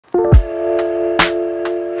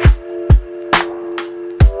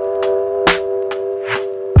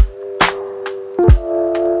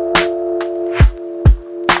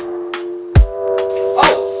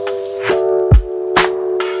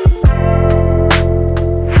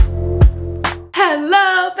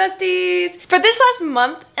For this last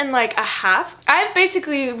month and like a half, I've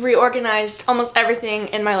basically reorganized almost everything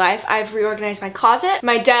in my life. I've reorganized my closet,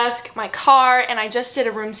 my desk, my car, and I just did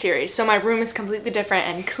a room series. So my room is completely different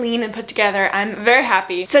and clean and put together. I'm very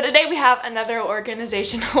happy. So today we have another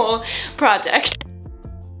organizational project.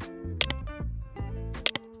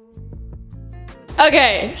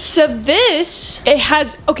 Okay, so this,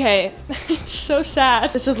 okay, it's so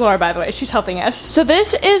sad. This is Laura, by the way, she's helping us. So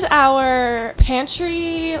this is our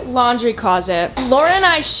pantry laundry closet. Laura and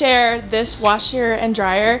I share this washer and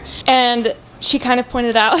dryer, and she kind of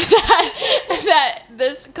pointed out that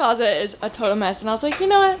this closet is a total mess, and I was like, you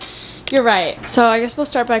know what, you're right. So I guess we'll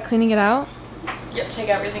start by cleaning it out. Yep, take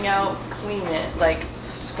everything out, clean it, like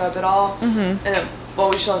scrub it all, and then,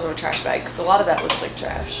 well, we still have a trash bag, because a lot of that looks like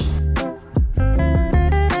trash.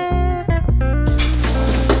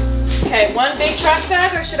 Okay, one big trash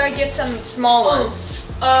bag, or should I get some small ones?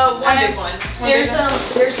 One big one. There's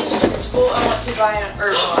this printable I want to buy on,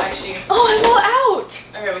 or well, actually. Oh, I'm all out!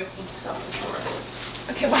 Okay, we can stop this door.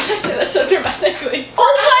 Okay, why did I say that so dramatically?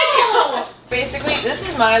 Oh my gosh! Basically, this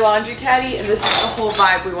is my laundry caddy, and this is the whole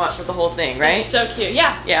vibe we want for the whole thing, right? It's so cute,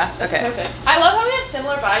 yeah. Yeah, That's okay. perfect. I love how we have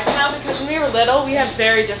similar vibes now, because when we were little, we have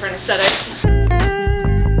very different aesthetics.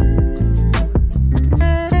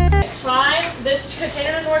 Slime, this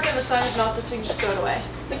container doesn't work and the slime is melted, so you can just throw it away.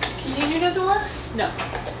 The container doesn't work? No.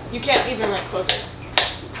 You can't even like close it.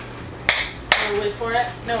 Oh, wait for it.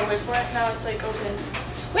 No, wait for it. Now it's like open.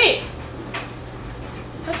 Wait!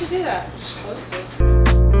 How'd you do that? Just close it.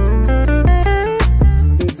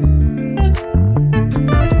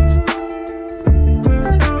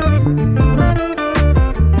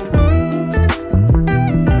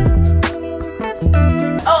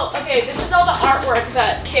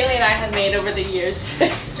 That Kaylee and I have made over the years. Do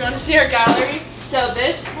you want to see our gallery? So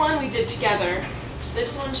this one we did together,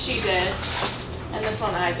 this one she did, and this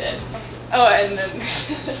one I did. Oh, and then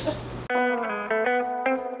this one.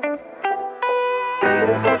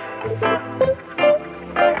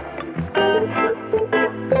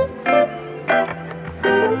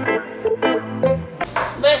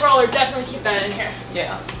 Lint roller, definitely keep that in here.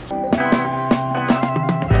 Yeah.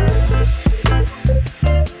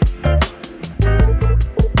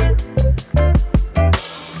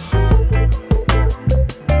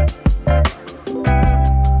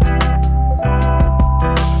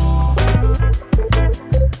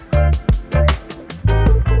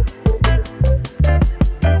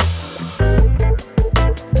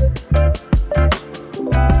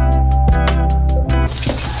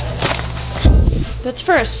 That's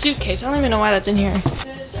for a suitcase. I don't even know why that's in here.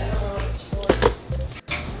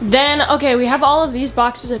 Then, okay, we have all of these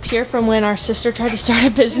boxes up here from when our sister tried to start a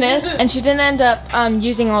business and she didn't end up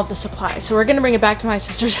using all of the supplies. So we're gonna bring it back to my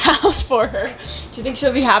sister's house for her. Do you think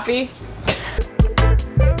she'll be happy?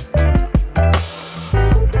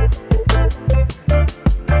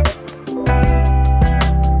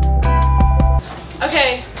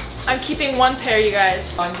 Okay, I'm keeping one pair, you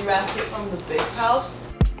guys. Laundry basket from the big house.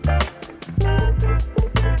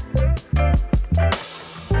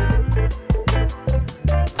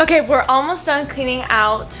 Okay, we're almost done cleaning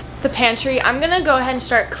out the pantry. I'm gonna go ahead and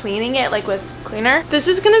start cleaning it like with cleaner. This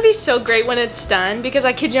is gonna be so great when it's done because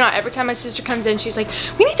I kid you not, every time my sister comes in, she's like,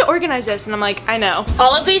 we need to organize this. And I'm like, I know.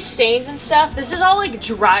 All of these stains and stuff, this is all like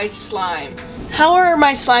dried slime. How are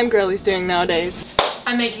my slime girlies doing nowadays?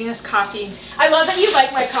 I'm making us coffee. I love that you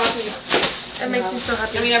like my coffee. That makes me so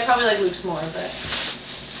happy. I mean, I probably like Luke's more, but.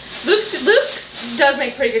 Luke does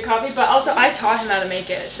make pretty good coffee, but also I taught him how to make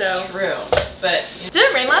it, so. True, but. Did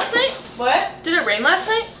it rain last night? What? Did it rain last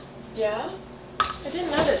night? Yeah. I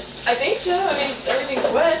didn't notice. I think so. I mean,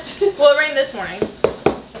 everything's wet. Well, it rained this morning.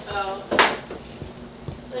 Oh.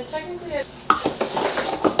 Then technically it.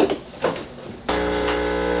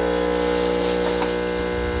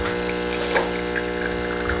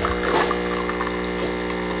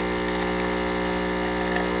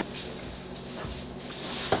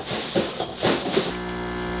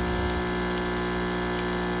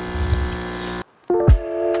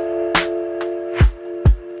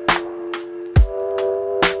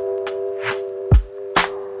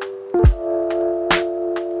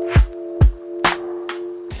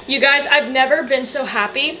 You guys, I've never been so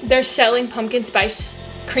happy. They're selling pumpkin spice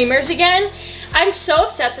creamers again. I'm so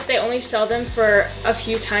upset that they only sell them for a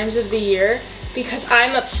few times of the year because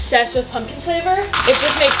I'm obsessed with pumpkin flavor. It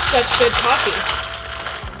just makes such good coffee.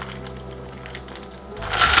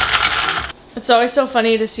 It's always so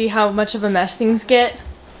funny to see how much of a mess things get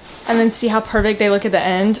and then see how perfect they look at the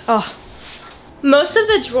end. Oh, Most of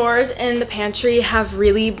the drawers in the pantry have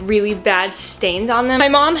really, really bad stains on them. My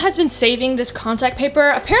mom has been saving this contact paper.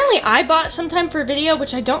 Apparently I bought it sometime for a video,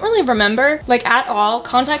 which I don't really remember like at all.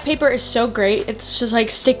 Contact paper is so great. It's just like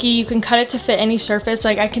sticky. You can cut it to fit any surface.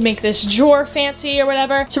 Like I can make this drawer fancy or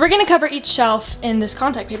whatever. So we're gonna cover each shelf in this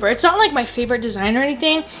contact paper. It's not like my favorite design or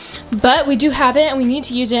anything, but we do have it and we need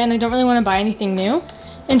to use it, and I don't really want to buy anything new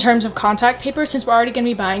in terms of contact paper since we're already gonna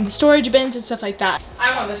be buying storage bins and stuff like that.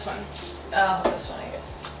 I want this one. Oh, this one, I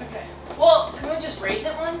guess. Okay. Well, can we just raise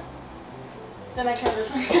it one? Then I can have this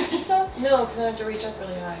one and this one? No, because I have to reach up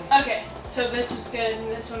really high. Okay, so this is good and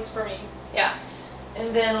this one's for me. Yeah.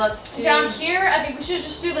 And then let's do... Down here, I think we should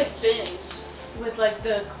just do like bins with like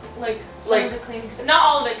the, some of the cleaning stuff. Not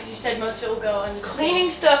all of it, because you said most of it will go in the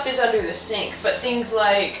cleaning sink. stuff is under the sink, but things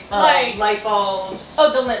like light bulbs.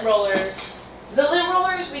 Oh, the lint rollers. The lint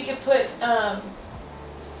rollers we could put on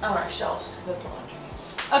our shelves, because that's the laundry.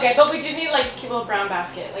 Okay, but we do need like a cute little brown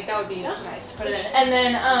basket. Like that would be nice to put it in. And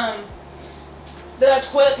then the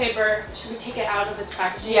toilet paper, should we take it out of its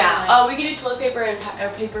packaging? Yeah. We could do toilet paper and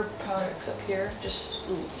paper products up here. Just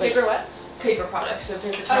like, paper what? Paper products, so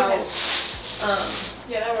paper towels.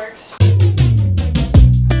 Okay. Yeah, that works.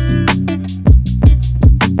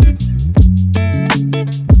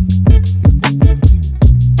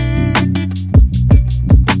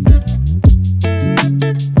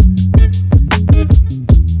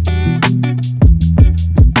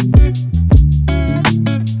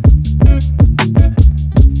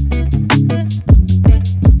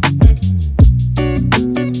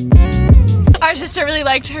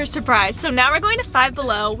 Liked her surprise. So now we're going to Five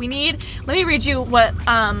Below. We need, let me read you what,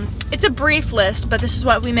 it's a brief list, but this is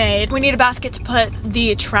what we made. We need a basket to put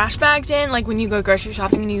the trash bags in, like when you go grocery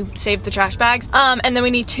shopping and you save the trash bags. And then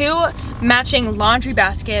we need 2 matching laundry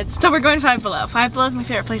baskets. So we're going to Five Below. Five Below is my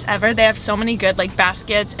favorite place ever. They have so many good like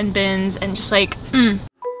baskets and bins and just like,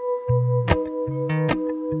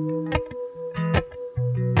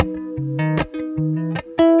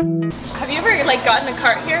 Have you ever like gotten a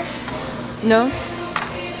cart here? No.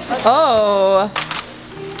 Oh.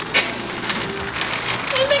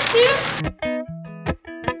 Isn't that cute?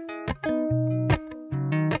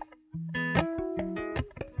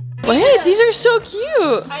 Wait, these are so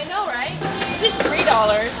cute. I know, right? This is $3.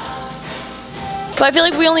 But I feel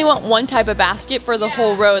like we only want one type of basket for the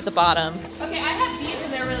whole row at the bottom. Okay, I have these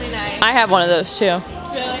and they're really nice. I have one of those too.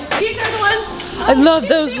 Really? These are the ones. I love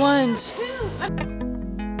those ones.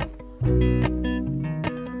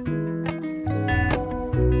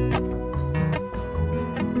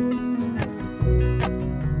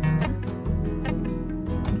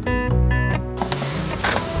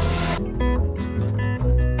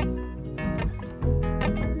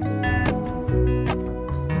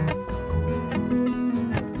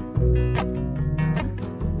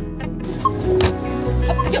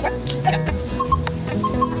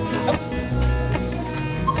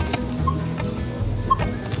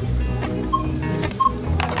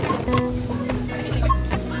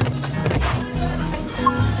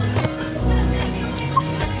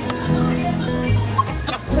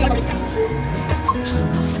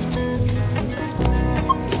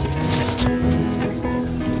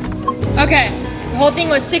 Okay, the whole thing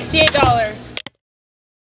was $68.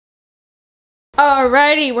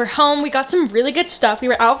 Alrighty, we're home. We got some really good stuff. We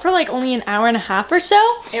were out for like only an hour and a half or so.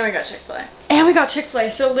 And we got Chick-fil-A. And we got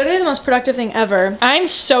Chick-fil-A, so literally the most productive thing ever. I'm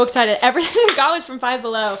so excited. Everything we got was from Five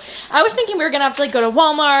Below. I was thinking we were gonna have to like go to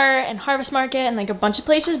Walmart and Harvest Market and like a bunch of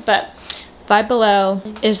places, but Five Below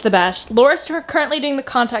is the best. Laura's currently doing the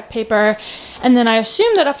contact paper, and then I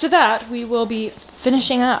assume that after that, we will be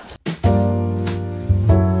finishing up.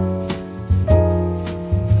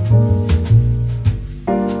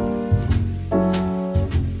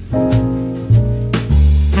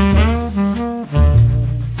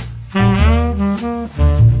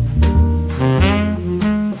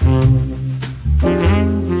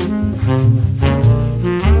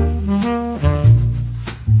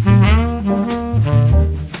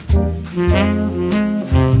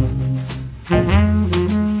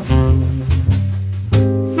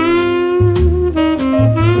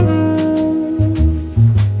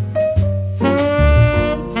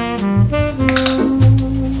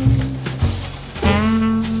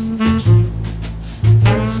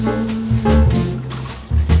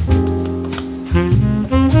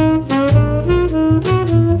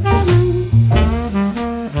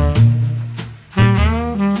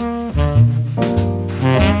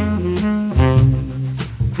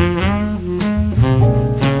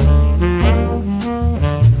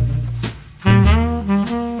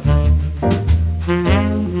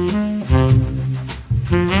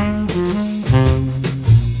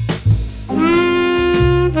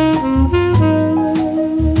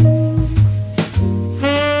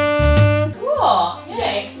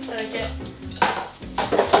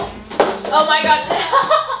 my gosh.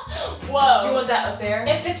 Whoa. Do you want that up there?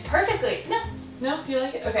 It fits perfectly. No. No? You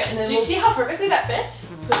like it? Okay, and then Do you see how perfectly that fits?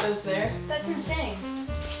 put those there? That's insane.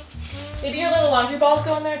 Maybe your little laundry balls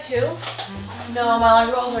go in there too? No, my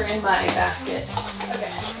laundry balls are in my basket.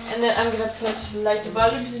 Okay. And then I'm gonna put like the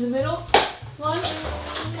bottoms in the middle. One.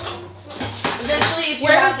 Eventually, if you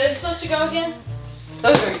Where was this supposed to go again?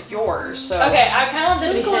 Those are yours, so. Okay, I kind of want Let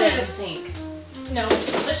them me to go go in in the sink. No, let's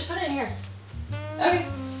just put it in here. Okay.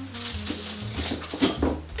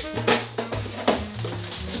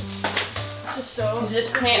 This is so. Is this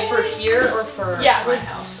plant for here or for my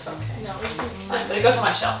house? Okay. No, it's Fine, but it goes on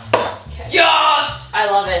my shelf. okay. Yes! I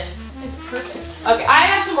love it. It's perfect. Okay, I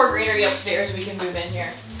have some more greenery upstairs we can move in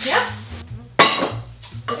here. Yeah.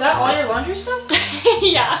 Is that all your laundry stuff?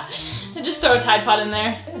 Yeah. Just throw a Tide Pod in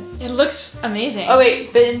there. It looks amazing. Oh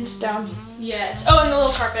wait, bins down here. Yes. Oh, and the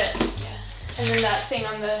little carpet. Yeah. And then that thing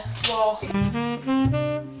on the wall.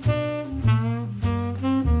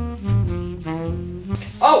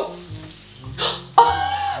 Oh!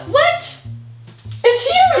 What? It's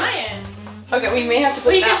huge! Giant. Okay, we may have to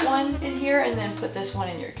put Well, that one in here and then put this one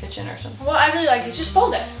in your kitchen or something. Well, I really like it. Just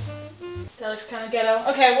fold it. That looks kind of ghetto.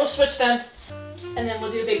 Okay, we'll switch them. And then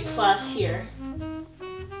we'll do a big plus here.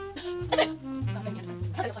 That's it.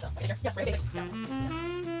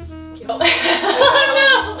 Oh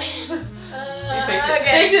no!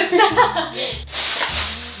 Okay. Fix it.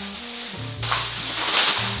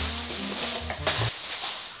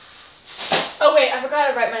 Oh wait, I forgot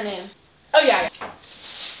to write my name. Oh yeah.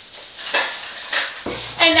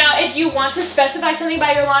 And now if you want to specify something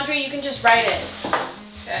about your laundry, you can just write it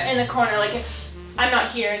in the corner. Like if I'm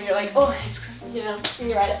not here and you're like, oh, it's, you know, and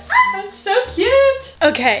you write it. That's so cute.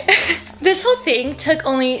 Okay, this whole thing took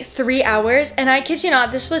only 3 hours, and I kid you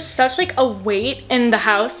not, this was such like a weight in the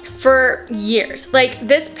house for years. Like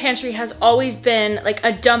this pantry has always been like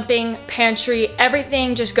a dumping pantry.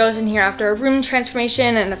 Everything just goes in here after a room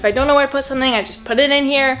transformation, and if I don't know where to put something, I just put it in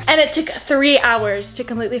here. And it took 3 hours to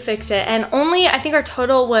completely fix it, and only, I think our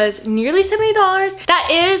total was nearly $70. That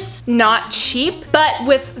is not cheap, but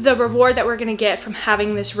with the reward that we're gonna get from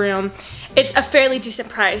having this room, it's a fairly decent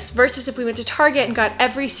price versus if we went to Target and got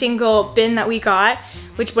every single bin that we got,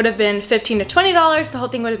 which would have been $15 to $20, the whole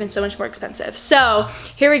thing would have been so much more expensive. So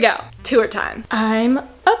here we go, tour time. I'm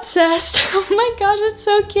obsessed. Oh my gosh, it's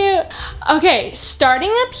so cute. Okay,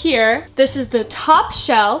 starting up here, this is the top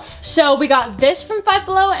shelf. So we got this from Five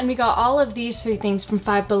Below, and we got all of these 3 things from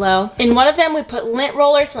Five Below. In one of them, we put lint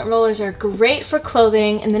rollers. Lint rollers are great for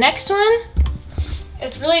clothing. In the next one,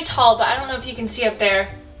 it's really tall, but I don't know if you can see up there.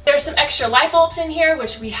 There's some extra light bulbs in here,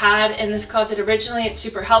 which we had in this closet originally. It's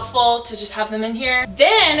super helpful to just have them in here.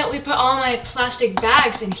 Then we put all my plastic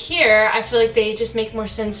bags in here. I feel like they just make more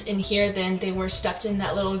sense in here than they were stuffed in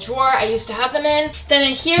that little drawer I used to have them in. Then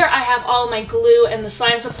in here, I have all my glue and the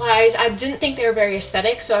slime supplies. I didn't think they were very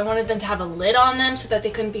aesthetic, so I wanted them to have a lid on them so that they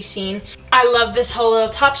couldn't be seen. I love this whole little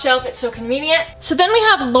top shelf. It's so convenient. So then we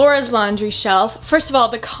have Laura's laundry shelf. First of all,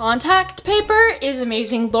 the contact paper is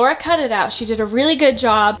amazing. Laura cut it out. She did a really good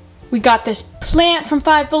job. We got this plant from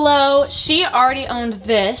Five Below. She already owned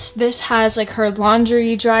this. This has like her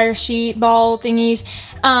laundry dryer sheet ball thingies.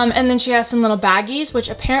 And then she has some little baggies, which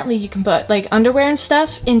apparently you can put like underwear and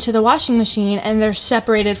stuff into the washing machine, and they're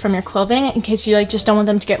separated from your clothing in case you like just don't want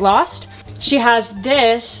them to get lost. She has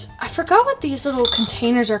this, I forgot what these little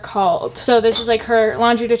containers are called. So this is like her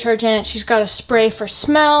laundry detergent. She's got a spray for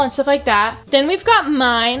smell and stuff like that. Then we've got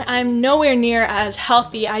mine. I'm nowhere near as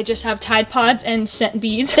healthy. I just have Tide Pods and scent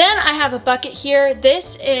beads. Then I have a bucket here.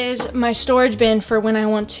 This is my storage bin for when I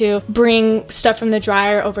want to bring stuff from the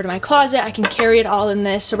dryer over to my closet. I can carry it all in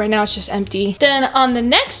this. So right now it's just empty. Then on the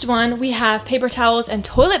next one, we have paper towels and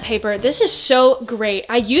toilet paper. This is so great.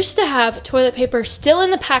 I used to have toilet paper still in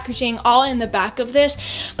the packaging, all in the back of this,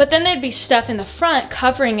 but then there'd be stuff in the front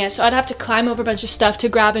covering it, so I'd have to climb over a bunch of stuff to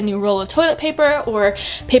grab a new roll of toilet paper or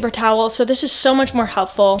paper towel. So this is so much more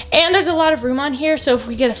helpful, and there's a lot of room on here, so if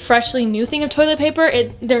we get a freshly new thing of toilet paper,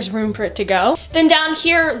 there's room for it to go. Then down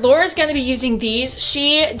here, Laura's gonna be using these.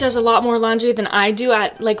 She does a lot more laundry than I do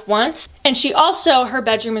at like once, and she also, her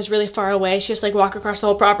bedroom is really far away. She has to like walk across the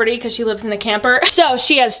whole property because she lives in a camper. So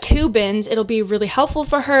she has 2 bins. It'll be really helpful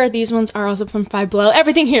for her. These ones are also from Five Below.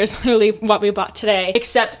 Everything here is literally what we bought today,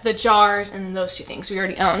 except the jars and those 2 things we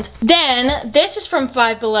already owned. Then this is from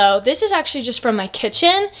Five Below. This is actually just from my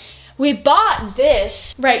kitchen. We bought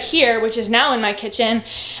this right here, which is now in my kitchen,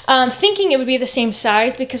 thinking it would be the same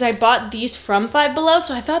size because I bought these from Five Below,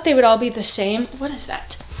 so I thought they would all be the same. What is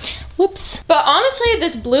that? Whoops. But honestly,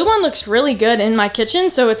 this blue one looks really good in my kitchen,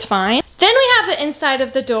 so it's fine. Then we have the inside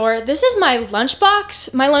of the door. This is my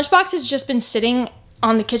lunchbox. My lunchbox has just been sitting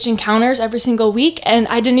on the kitchen counters every single week, and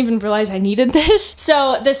I didn't even realize I needed this.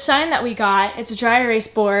 So this sign that we got, it's a dry erase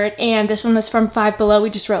board, and this one was from Five Below. We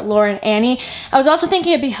just wrote Laura and Annie. I was also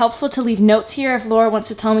thinking it'd be helpful to leave notes here if Laura wants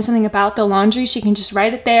to tell me something about the laundry. She can just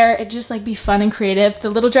write it there. It'd just like be fun and creative. The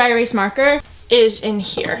little dry erase marker is in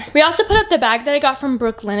here. We also put up the bag that I got from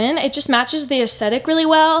Brooklinen. It just matches the aesthetic really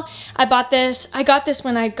well. I got this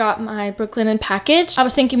when I got my Brooklinen package. I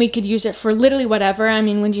was thinking we could use it for literally whatever. I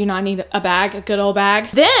mean, when do you not need a bag, a good old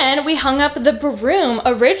bag? Then we hung up the broom.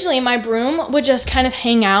 Originally, my broom would just kind of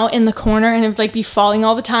hang out in the corner and it would like be falling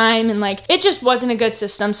all the time, and like it just wasn't a good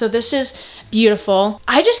system. So this is beautiful.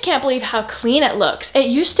 I just can't believe how clean it looks. It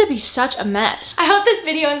used to be such a mess. I hope this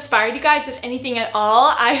video inspired you guys, if anything at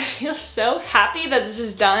all. I feel so happy that this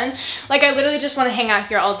is done. Like, I literally just want to hang out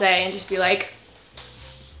here all day and just be like,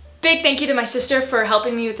 big thank you to my sister for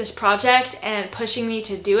helping me with this project and pushing me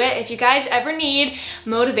to do it. If you guys ever need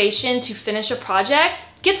motivation to finish a project,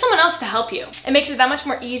 get someone else to help you. It makes it that much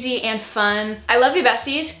more easy and fun. I love you,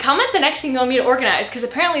 besties. Comment the next thing you want me to organize, because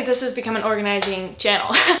apparently this has become an organizing channel.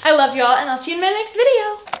 I love y'all, and I'll see you in my next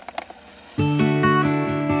video.